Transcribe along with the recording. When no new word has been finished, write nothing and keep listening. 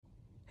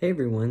Hey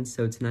everyone,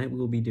 so tonight we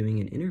will be doing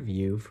an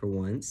interview for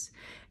once,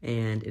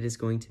 and it is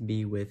going to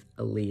be with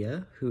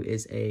Aaliyah, who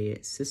is a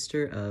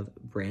sister of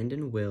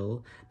Brandon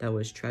Will that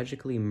was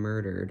tragically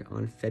murdered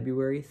on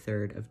February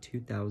 3rd of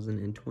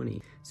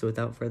 2020. So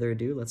without further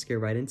ado, let's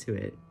get right into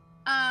it.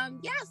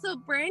 So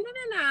Brandon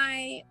and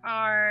I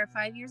are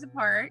 5 years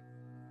apart.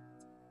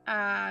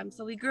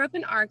 So we grew up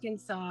in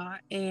Arkansas,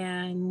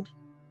 and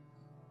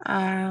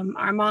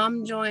our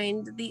mom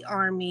joined the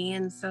Army,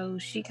 and so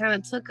she kind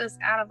of took us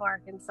out of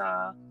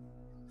Arkansas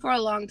for a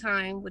long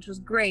time, which was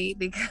great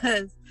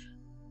because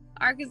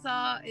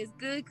Arkansas is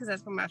good because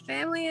that's where my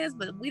family is,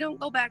 but we don't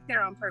go back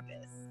there on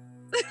purpose.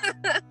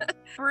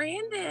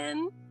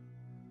 Brandon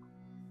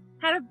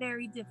had a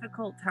very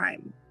difficult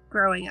time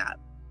growing up.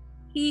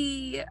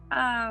 He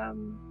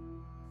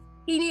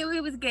knew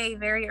he was gay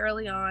very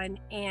early on,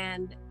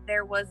 and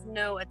there was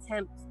no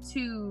attempt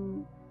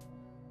to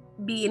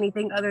be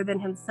anything other than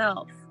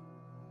himself.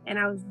 And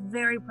I was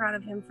very proud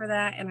of him for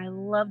that, and I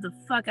loved the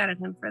fuck out of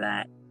him for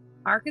that.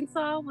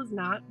 Arkansas was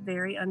not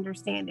very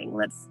understanding.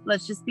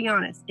 Let's just be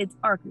honest. It's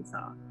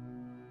Arkansas.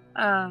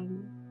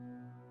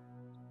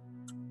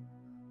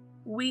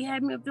 We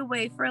had moved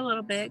away for a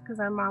little bit because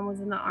our mom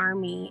was in the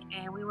Army,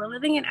 and we were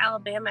living in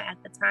Alabama at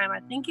the time. I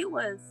think it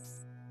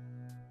was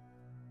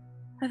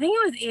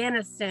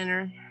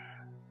Anniston,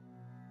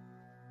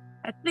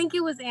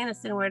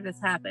 where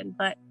this happened,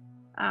 but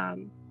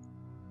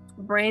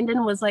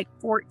Brandon was like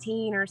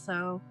 14 or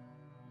so.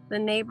 The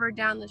neighbor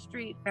down the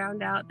street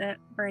found out that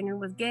Brandon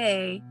was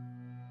gay,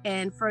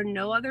 and for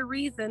no other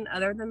reason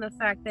other than the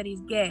fact that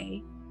he's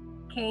gay,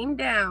 came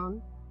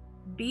down,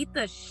 beat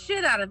the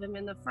shit out of him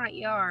in the front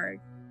yard,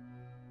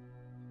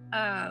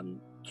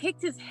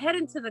 kicked his head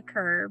into the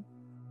curb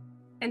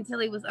until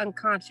he was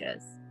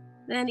unconscious.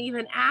 Then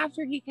even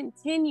after he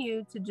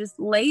continued to just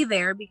lay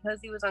there because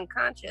he was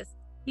unconscious,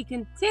 he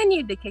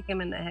continued to kick him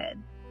in the head.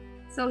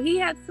 So he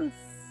had some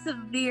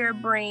severe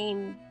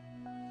brain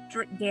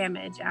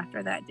damage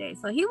after that day.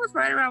 So he was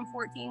right around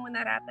 14 when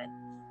that happened.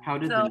 How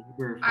did the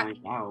neighbor find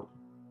out?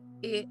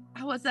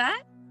 What's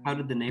that? How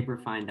did the neighbor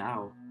find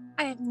out?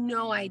 I have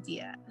no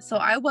idea. So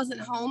I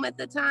wasn't home at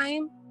the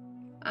time.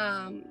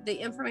 The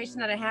information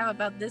that I have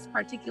about this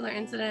particular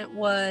incident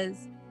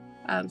was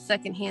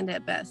secondhand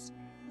at best.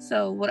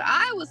 So what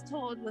I was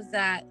told was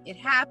that it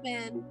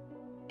happened,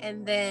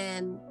 and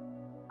then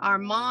our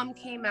mom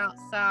came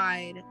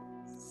outside,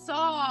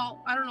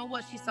 I don't know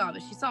what she saw,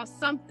 but she saw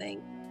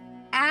something,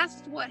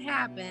 asked what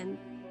happened,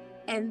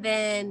 and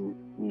then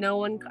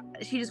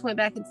she just went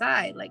back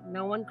inside. Like,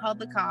 no one called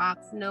the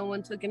cops, no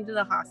one took him to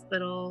the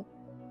hospital.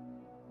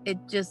 It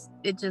just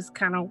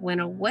kind of went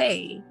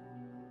away.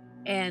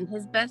 And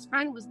his best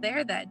friend was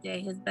there that day,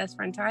 his best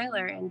friend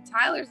Tyler, and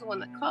Tyler's the one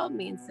that called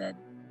me and said,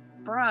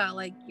 bruh,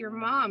 like, your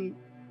mom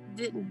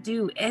didn't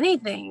do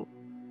anything.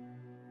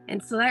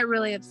 And so that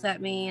really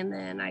upset me. And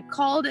then I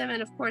called him,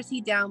 and of course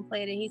he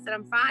downplayed it. He said,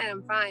 I'm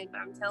fine.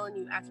 But I'm telling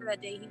you, after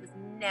that day, he was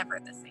never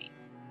the same.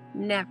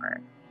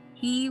 Never.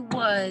 He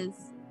was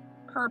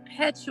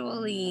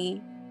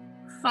perpetually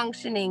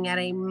functioning at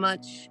a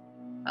much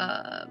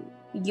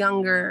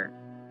younger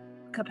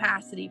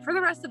capacity for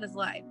the rest of his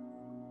life.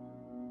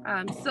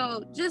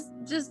 So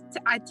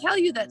I tell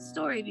you that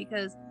story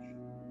because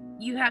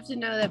you have to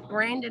know that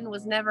Brandon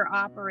was never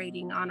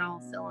operating on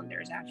all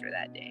cylinders after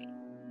that day.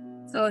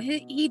 So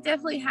he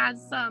definitely had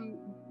some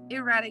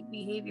erratic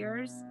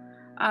behaviors,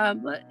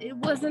 but it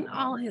wasn't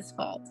all his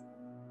fault.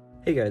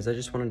 Hey guys, I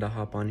just wanted to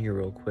hop on here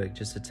real quick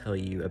just to tell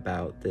you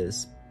about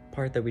this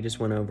part that we just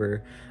went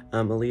over.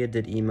 Aaliyah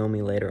did email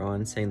me later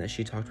on saying that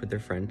she talked with her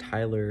friend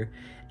Tyler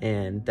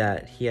and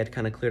that he had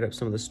kind of cleared up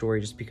some of the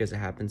story just because it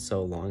happened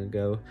so long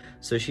ago.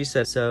 So she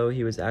said, so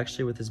he was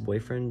actually with his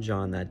boyfriend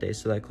John that day.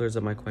 So that clears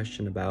up my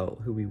question about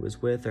who he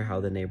was with or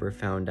how the neighbor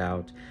found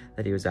out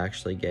that he was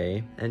actually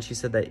gay. And she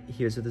said that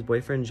he was with his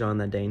boyfriend John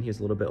that day, and he was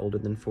a little bit older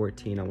than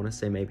 14. I want to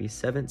say maybe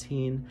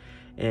 17.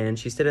 And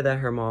she stated that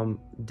her mom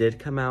did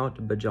come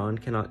out, but John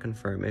cannot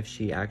confirm if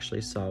she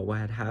actually saw what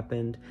had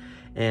happened,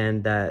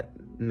 and that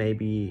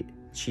maybe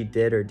she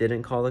did or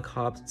didn't call the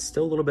cops. It's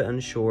still a little bit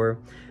unsure,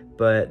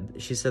 but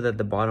she said that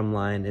the bottom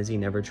line is he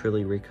never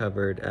truly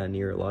recovered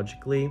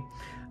neurologically,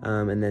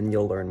 and then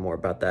you'll learn more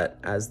about that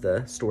as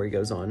the story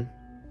goes on.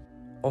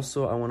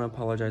 Also, I want to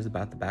apologize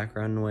about the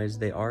background noise.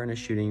 They are in a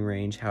shooting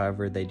range,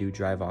 however, they do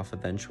drive off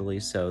eventually,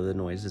 so the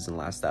noise doesn't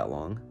last that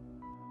long.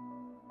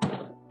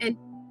 And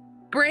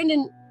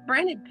Brandon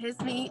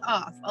pissed me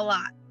off a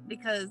lot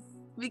because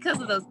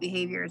of those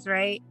behaviors,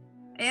 right?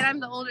 And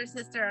I'm the older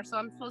sister, so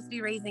I'm supposed to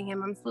be raising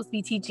him. I'm supposed to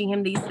be teaching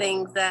him these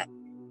things that,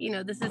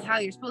 this is how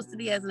you're supposed to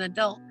be as an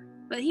adult.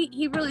 But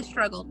he really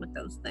struggled with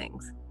those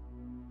things.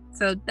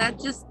 So that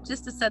just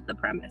to set the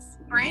premise.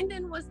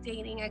 Brandon was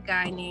dating a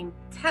guy named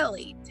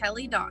Telly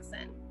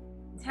Dawson.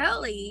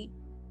 Telly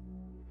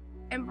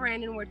and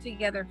Brandon were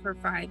together for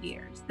 5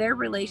 years. Their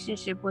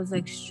relationship was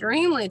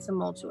extremely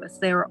tumultuous.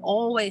 They were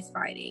always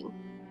fighting.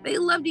 They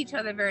loved each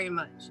other very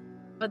much,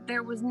 but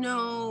there were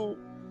no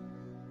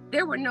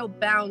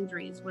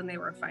boundaries when they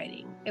were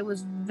fighting. It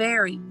was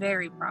very,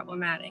 very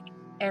problematic.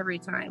 every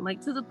time,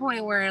 like to the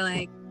point where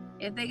like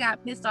if they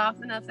got pissed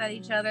off enough at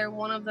each other,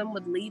 one of them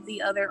would leave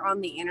the other on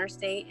the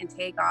interstate and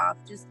take off.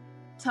 Just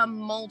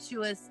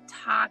tumultuous,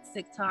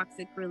 toxic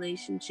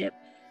relationship.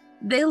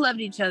 They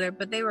loved each other,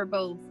 but they were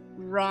both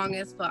wrong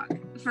as fuck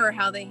for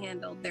how they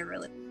handled their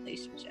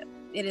relationship.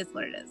 It is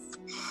what it is.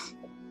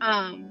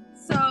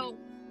 So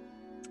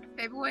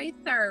February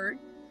 3rd,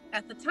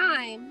 at the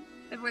time,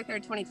 February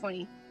 3rd,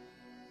 2020.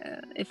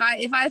 If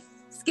I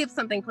skip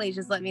something, please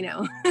just let me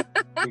know.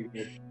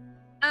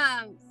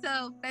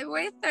 So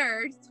February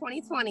 3rd,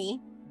 2020,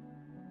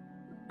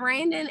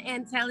 Brandon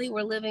and Telly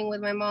were living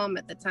with my mom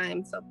at the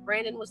time. So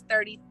Brandon was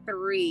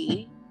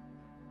 33.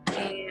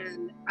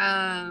 And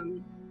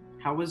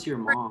how was your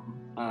mom?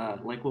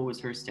 Like, what was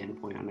her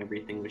standpoint on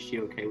everything? Was she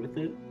okay with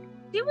it?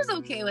 She was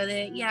okay with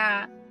it,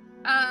 yeah.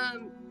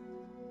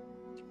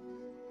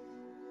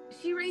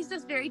 She raised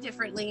us very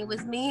differently.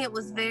 With me, it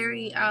was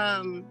very,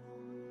 I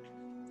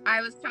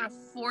was kind of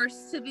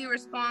forced to be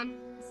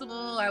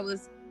responsible. I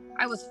was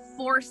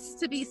forced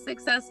to be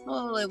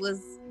successful. It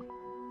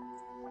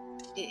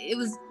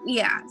was,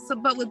 yeah. So,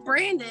 but with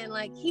Brandon,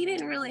 like, he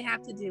didn't really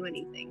have to do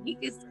anything. He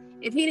could,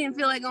 if he didn't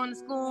feel like going to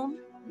school,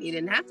 he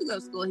didn't have to go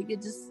to school. He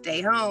could just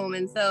stay home.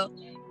 And so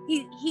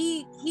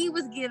he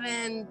was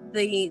given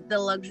the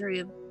luxury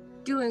of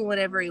doing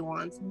whatever he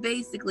wants,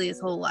 basically his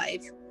whole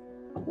life.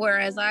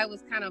 Whereas I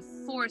was kind of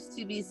forced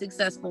to be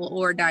successful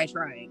or die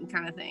trying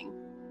kind of thing.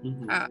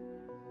 Mm-hmm.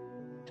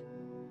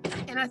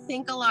 And I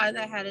think a lot of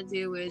that had to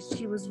do with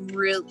she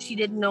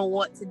didn't know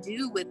what to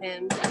do with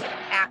him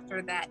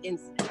after that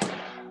incident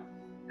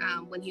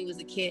when he was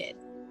a kid.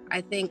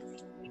 I think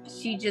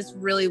she just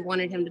really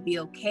wanted him to be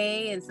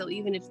okay. And so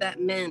even if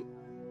that meant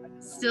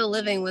still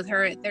living with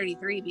her at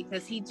 33,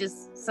 because he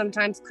just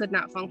sometimes could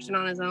not function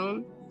on his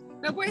own.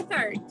 February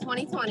 3rd,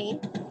 2020.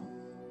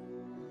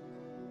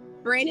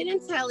 Brandon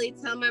and Telly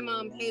tell my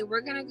mom, hey,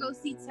 we're going to go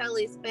see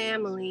Telly's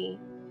family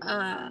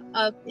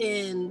up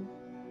in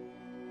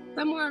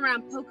somewhere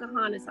around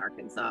Pocahontas,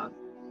 Arkansas.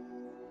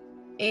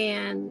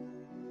 And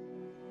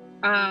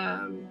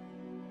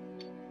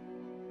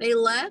they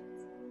left.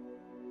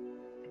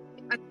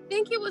 I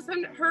think it was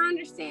her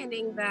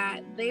understanding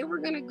that they were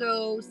going to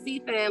go see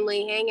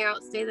family, hang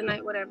out, stay the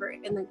night, whatever,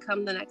 and then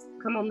come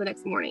home the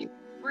next morning.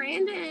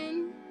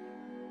 Brandon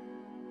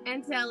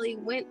and Telly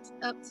went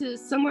up to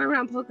somewhere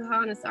around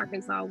Pocahontas,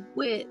 Arkansas,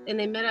 and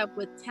they met up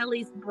with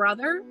Telly's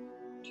brother,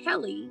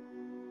 Kelly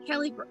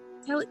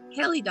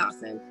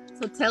Dawson.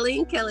 So Telly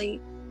and Kelly,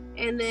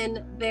 and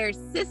then their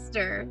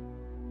sister,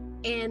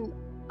 and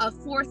a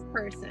fourth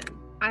person.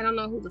 I don't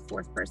know who the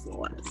fourth person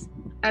was.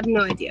 I have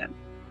no idea.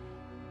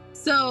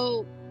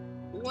 So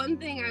one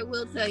thing I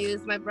will tell you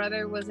is my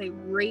brother was a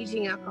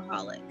raging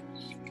alcoholic.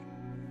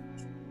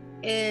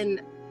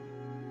 And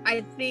I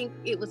think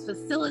it was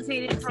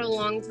facilitated for a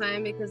long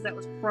time because that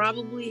was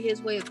probably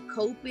his way of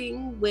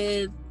coping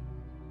with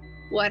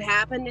what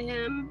happened to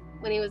him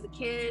when he was a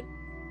kid.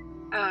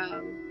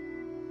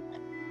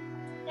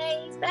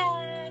 Hey, he's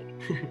back.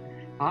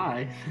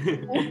 Hi.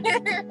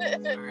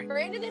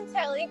 Brandon and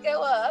Telly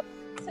go up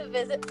to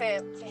visit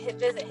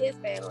his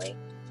family.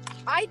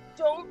 I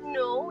don't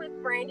know if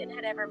Brandon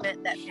had ever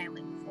met that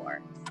family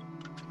before.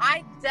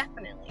 I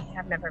definitely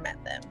have never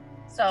met them.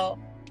 So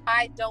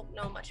I don't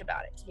know much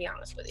about it, to be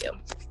honest with you.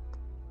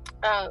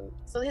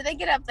 So they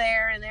get up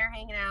there and they're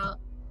hanging out.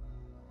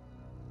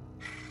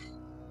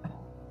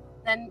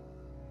 Then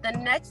the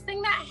next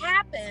thing that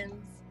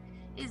happens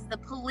is the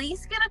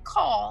police get a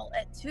call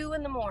at 2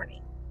 a.m.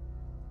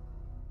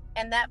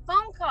 And that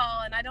phone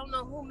call, and I don't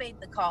know who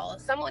made the call,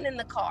 someone in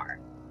the car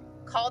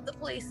called the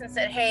police and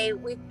said, hey,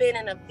 we've been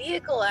in a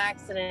vehicle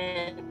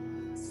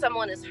accident.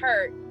 Someone is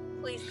hurt.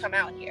 Please come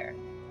out here.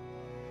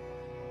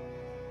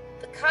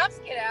 The cops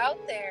get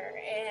out there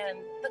and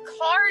the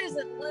car is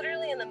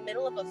literally in the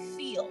middle of a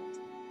field.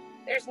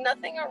 There's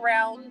nothing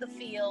around the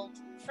field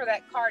for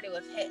that car to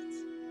have hit.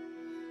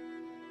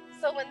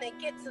 So when they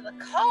get to the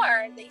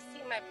car, they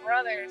see my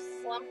brother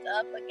slumped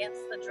up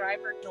against the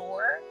driver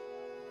door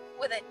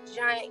with a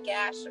giant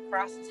gash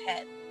across his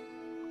head.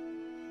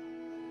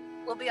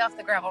 We'll be off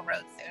the gravel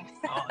road soon.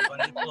 Oh, do I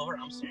need to pull over?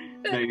 I'm sorry.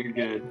 No, you're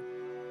good.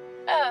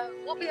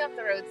 We'll be off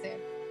the road soon.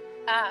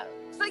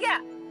 So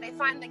yeah, they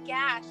find the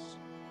gash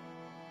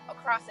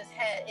across his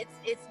head.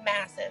 It's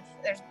massive.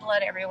 There's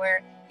blood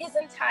everywhere. His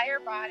entire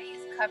body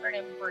is covered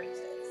in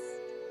bruises.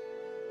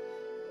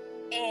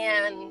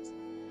 And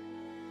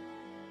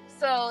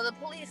so the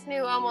police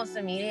knew almost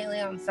immediately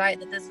on site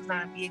that this was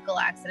not a vehicle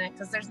accident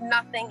because there's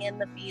nothing in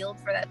the field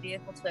for that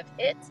vehicle to have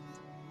hit.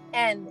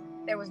 And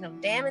there was no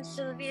damage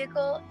to the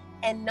vehicle,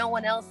 and no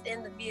one else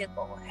in the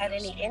vehicle had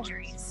any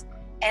injuries.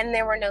 And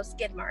there were no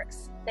skid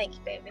marks. Thank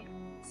you, baby.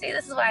 See,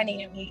 this is why I need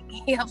him.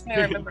 He helps me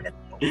remember to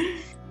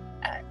think.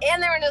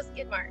 And there were no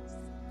skid marks.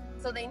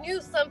 So they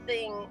knew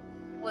something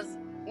was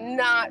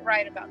not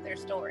right about their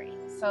story.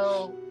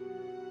 So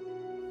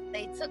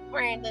they took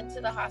Brandon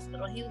to the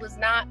hospital. He was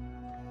not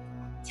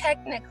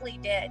technically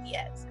dead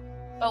yet,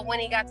 but when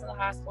he got to the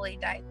hospital, he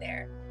died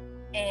there.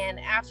 And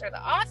after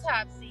the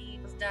autopsy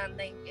was done,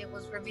 it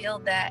was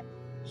revealed that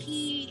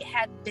he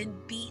had been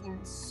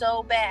beaten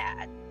so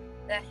bad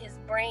that his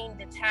brain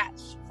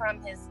detached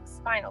from his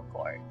spinal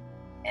cord,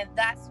 and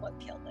that's what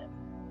killed him.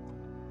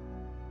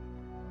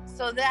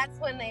 So that's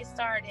when they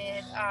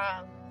started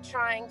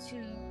trying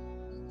to.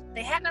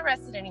 They hadn't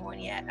arrested anyone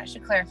yet. I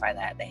should clarify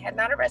that they had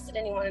not arrested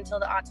anyone until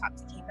the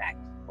autopsy came back.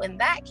 When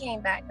that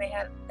came back, they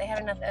had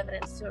enough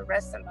evidence to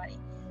arrest somebody.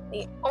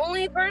 The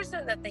only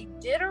person that they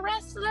did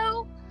arrest,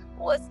 though,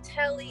 was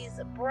Telly's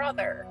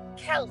brother,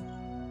 Kelly.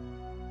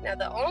 Now,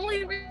 the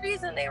only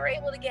reason they were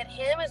able to get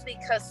him is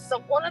because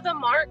one of the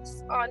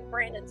marks on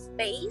Brandon's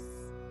face,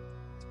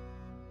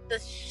 the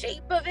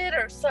shape of it,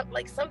 or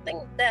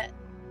something that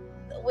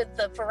with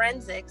the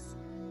forensics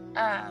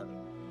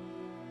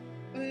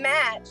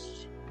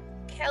matched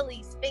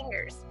Kelly's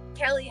fingers.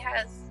 Kelly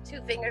has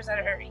two fingers that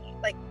are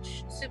like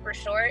super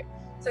short,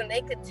 so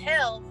they could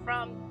tell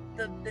from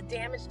the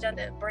damage done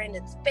to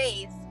Brandon's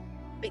face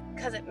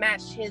because it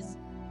matched his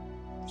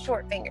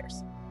short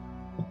fingers.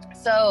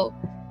 So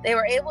they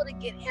were able to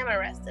get him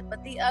arrested,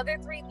 but the other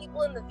three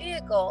people in the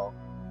vehicle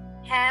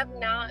have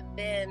not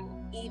been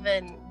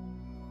even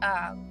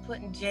put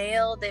in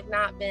jail. There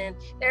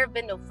have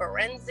been no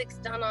forensics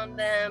done on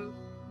them.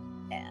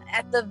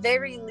 At the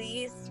very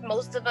least,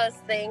 most of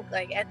us think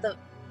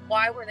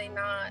why were they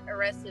not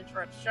arrested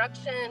for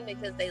obstruction?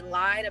 Because they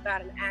lied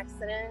about an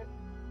accident.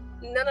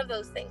 None of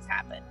those things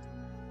happened.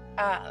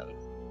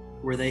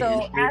 Were they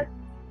injured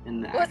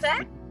in the accident? What's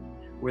that?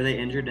 Were they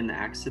injured in the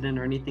accident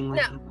or anything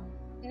like that?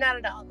 Not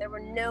at all. There were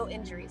no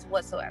injuries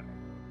whatsoever,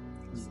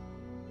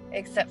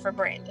 except for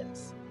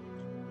Brandon's.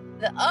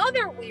 The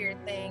other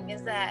weird thing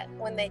is that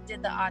when they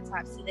did the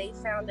autopsy, they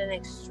found an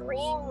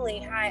extremely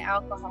high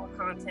alcohol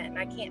content.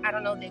 And I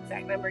don't know the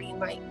exact number. You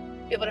might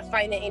be able to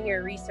find it in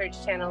your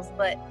research channels,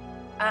 but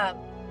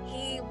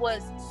he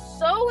was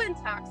so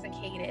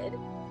intoxicated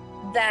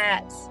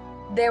that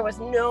there was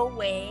no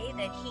way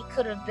that he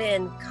could have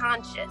been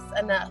conscious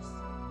enough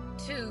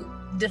to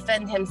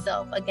defend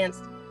himself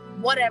against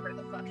whatever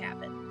the fuck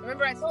happened.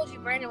 Remember, I told you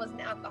Brandon was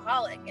an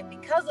alcoholic, and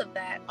because of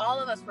that, all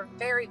of us were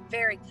very,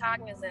 very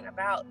cognizant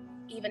about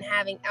even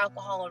having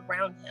alcohol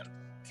around him.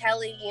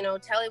 Telly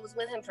was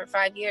with him for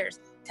 5 years.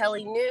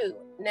 Telly knew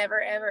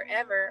never, ever,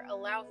 ever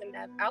allow him to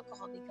have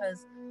alcohol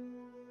because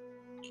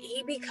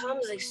he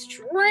becomes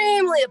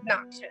extremely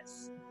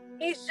obnoxious.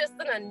 He's just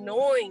an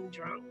annoying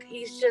drunk.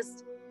 He's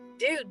just,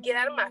 dude, get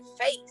out of my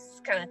face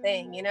kind of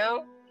thing,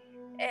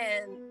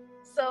 And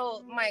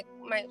so my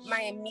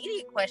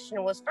immediate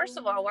question was, first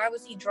of all, why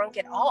was he drunk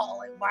at all?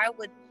 Like,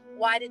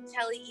 why did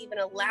Telly even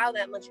allow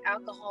that much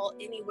alcohol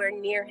anywhere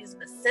near his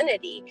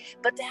vicinity?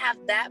 But to have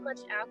that much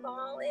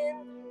alcohol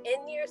in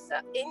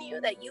you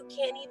that you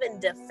can't even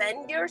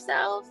defend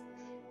yourself,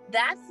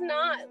 that's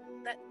not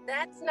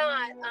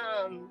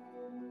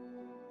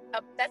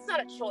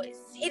a choice.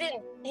 He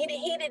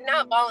did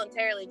not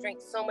voluntarily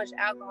drink so much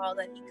alcohol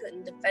that he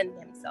couldn't defend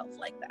himself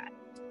like that.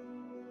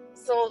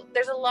 So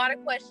there's a lot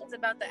of questions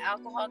about the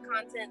alcohol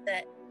content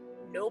that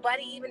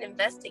nobody even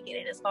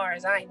investigated, as far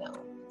as I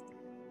know.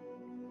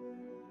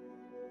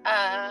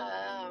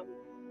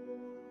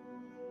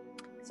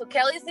 So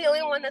Kelly's the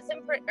only one that's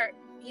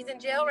he's in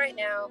jail right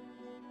now,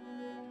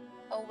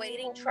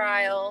 awaiting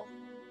trial.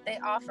 They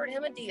offered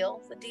him a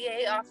deal. The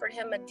DA offered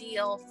him a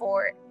deal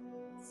for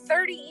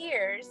 30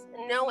 years,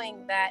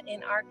 knowing that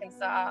in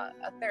Arkansas,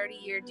 a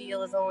 30-year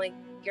deal is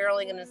you're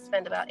only going to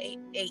spend about eight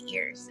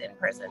years in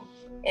prison.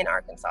 In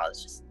Arkansas,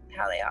 it's just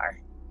how they are.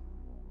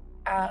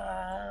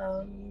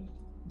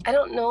 I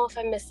don't know if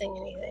I'm missing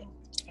anything.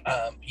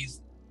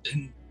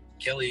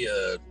 Kelly,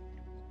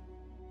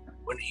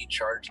 when he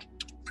charged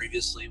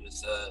previously with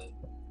some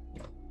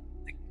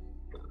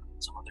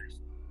others.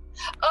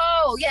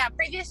 Oh yeah,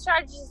 previous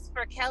charges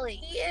for Kelly.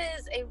 He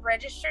is a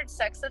registered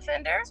sex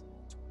offender.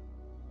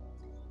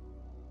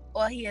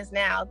 Well, he is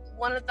now.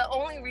 The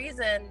only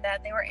reason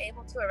that they were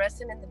able to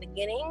arrest him in the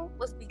beginning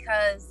was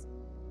because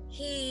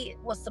he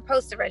was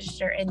supposed to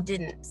register and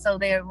didn't. So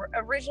they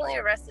originally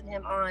arrested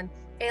him on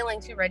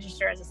failing to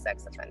register as a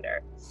sex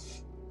offender.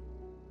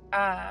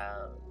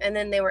 And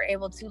then they were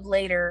able to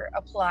later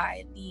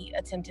apply the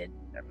attempted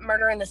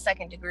murder in the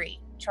second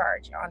degree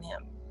charge on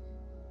him.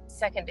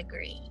 Second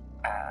degree.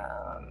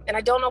 And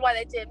I don't know why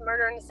they did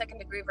murder in the second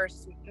degree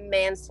versus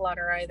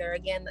manslaughter either.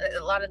 Again,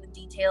 a lot of the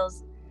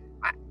details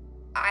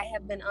I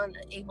have been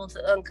unable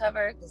to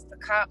uncover because the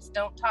cops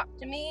don't talk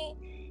to me,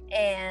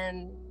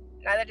 and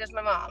neither does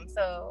my mom.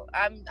 So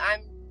I'm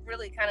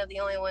really kind of the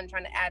only one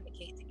trying to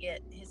advocate to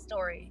get his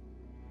story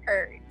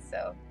heard.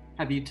 So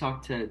have you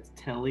talked to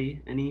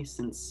Telly any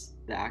since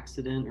the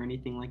accident or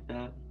anything like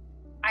that?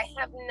 I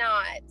have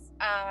not.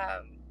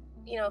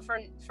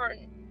 For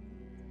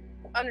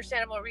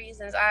understandable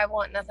reasons, I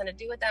want nothing to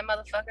do with that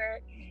motherfucker.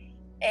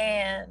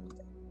 And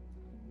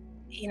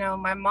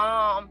my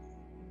mom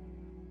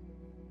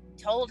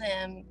told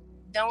him,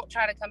 don't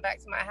try to come back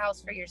to my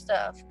house for your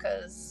stuff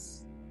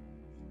because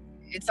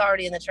it's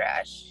already in the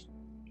trash,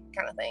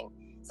 kind of thing.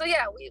 So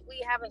yeah, we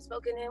haven't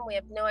spoken to him. We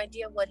have no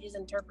idea what his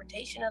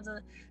interpretation of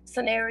the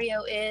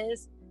scenario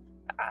is.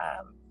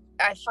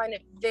 I find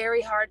it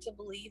very hard to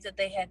believe that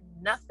they had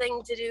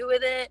nothing to do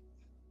with it,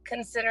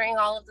 considering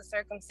all of the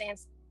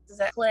circumstances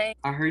at play.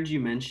 I heard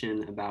you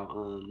mention about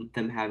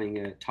them having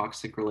a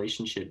toxic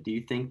relationship. Do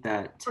you think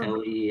that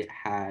Telly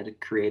had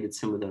created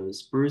some of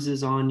those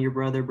bruises on your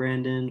brother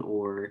Brandon,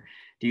 or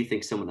do you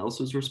think someone else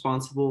was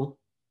responsible?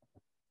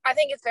 I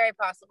think it's very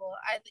possible.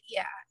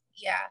 Yeah.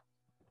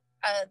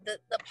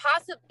 The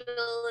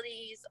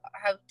possibilities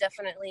have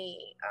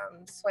definitely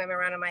swam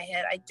around in my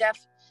head.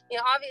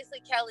 Obviously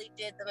Kelly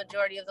did the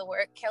majority of the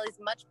work. Kelly's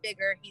much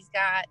bigger. He's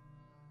got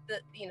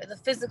the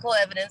physical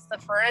evidence, the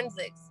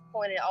forensics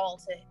pointed all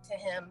to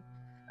him.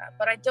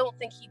 But I don't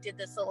think he did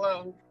this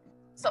alone.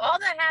 So all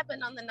that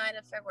happened on the night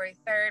of February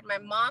 3rd. My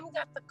mom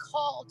got the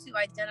call to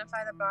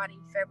identify the body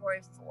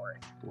February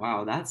 4th.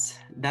 Wow, that's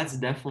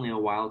definitely a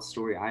wild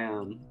story.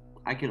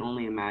 I can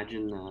only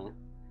imagine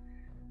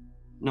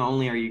not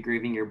only are you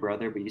grieving your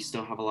brother, but you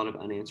still have a lot of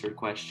unanswered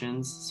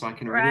questions. So I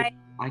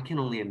can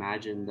only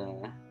imagine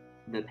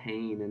the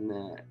pain and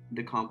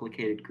the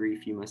complicated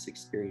grief you must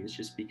experience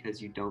just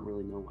because you don't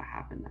really know what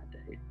happened that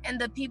day.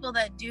 And the people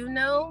that do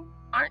know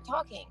aren't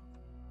talking.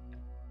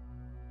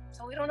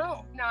 So we don't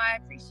know. No, I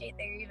appreciate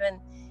they're even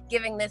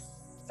giving this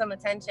some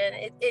attention.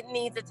 It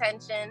needs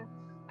attention.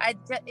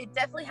 It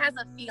definitely has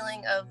a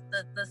feeling of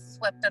the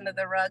swept under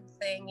the rug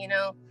thing, you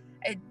know.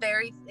 It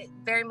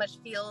very much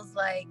feels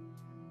like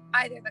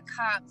either the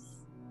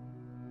cops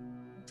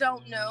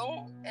don't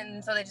know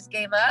and so they just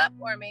gave up,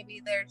 or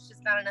maybe there's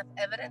just not enough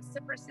evidence to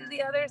pursue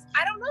the others.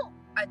 I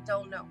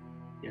don't know.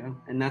 Yeah,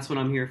 and that's what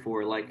I'm here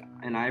for.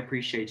 And I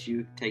appreciate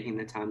you taking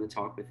the time to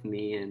talk with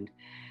me and,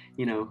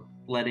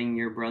 letting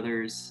your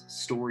brother's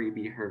story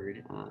be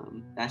heard.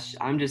 I'm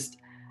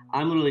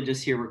literally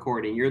just here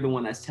recording. You're the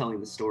one that's telling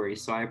the story,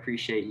 so I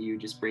appreciate you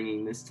just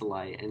bringing this to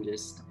light and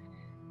just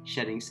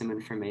shedding some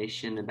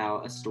information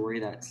about a story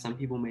that some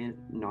people may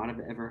not have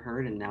ever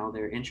heard, and now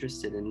they're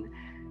interested in.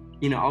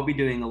 I'll be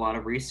doing a lot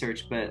of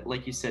research, but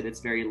like you said, it's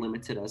very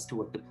limited as to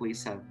what the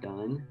police have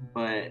done.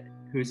 But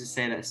who's to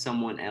say that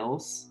someone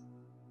else,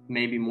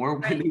 maybe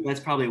that's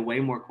probably way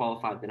more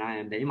qualified than I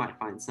am, they might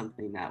find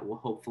something that will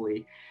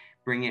hopefully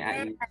bring it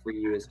at you for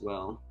you as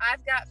well.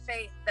 I've got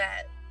faith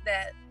that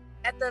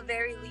at the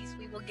very least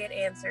we will get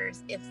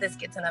answers if this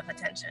gets enough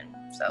attention.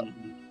 So,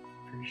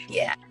 For sure.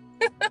 Yeah.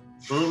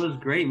 Well, it was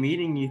great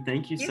meeting you.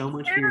 Thank you so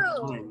much for your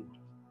time.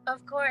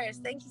 Of course.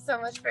 Thank you so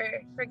much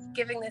for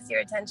giving this your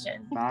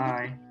attention.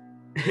 Bye.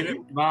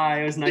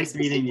 Bye. It was nice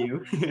meeting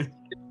you.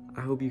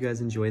 I hope you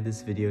guys enjoyed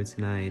this video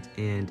tonight,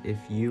 and if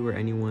you or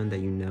anyone that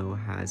you know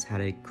has had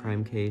a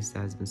crime case that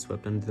has been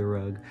swept under the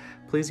rug,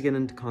 please get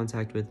into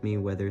contact with me,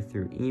 whether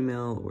through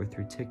email or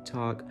through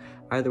TikTok.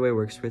 Either way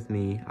works with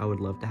me. I would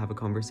love to have a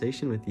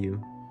conversation with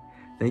you.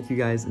 Thank you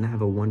guys, and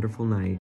have a wonderful night.